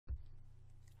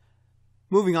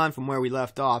Moving on from where we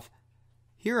left off,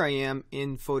 here I am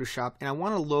in Photoshop and I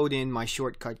want to load in my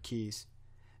shortcut keys.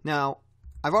 Now,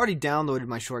 I've already downloaded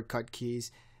my shortcut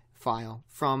keys file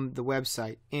from the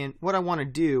website, and what I want to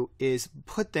do is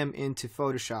put them into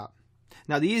Photoshop.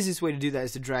 Now, the easiest way to do that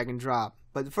is to drag and drop,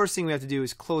 but the first thing we have to do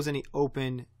is close any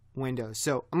open windows.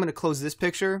 So I'm going to close this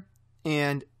picture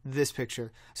and this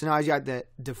picture. So now I've got that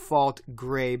default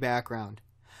gray background.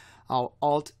 I'll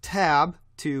Alt-Tab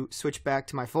to switch back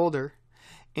to my folder,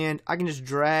 and I can just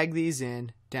drag these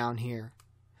in down here.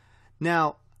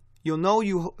 Now, you'll know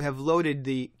you have loaded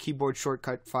the keyboard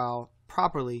shortcut file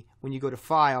properly when you go to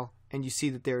File and you see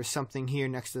that there is something here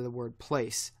next to the word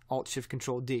Place,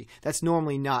 Alt-Shift-Control-D. That's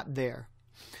normally not there.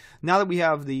 Now that we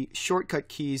have the shortcut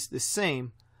keys the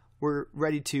same, we're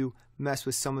ready to mess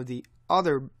with some of the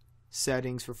other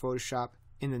settings for Photoshop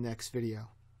in the next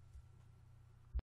video.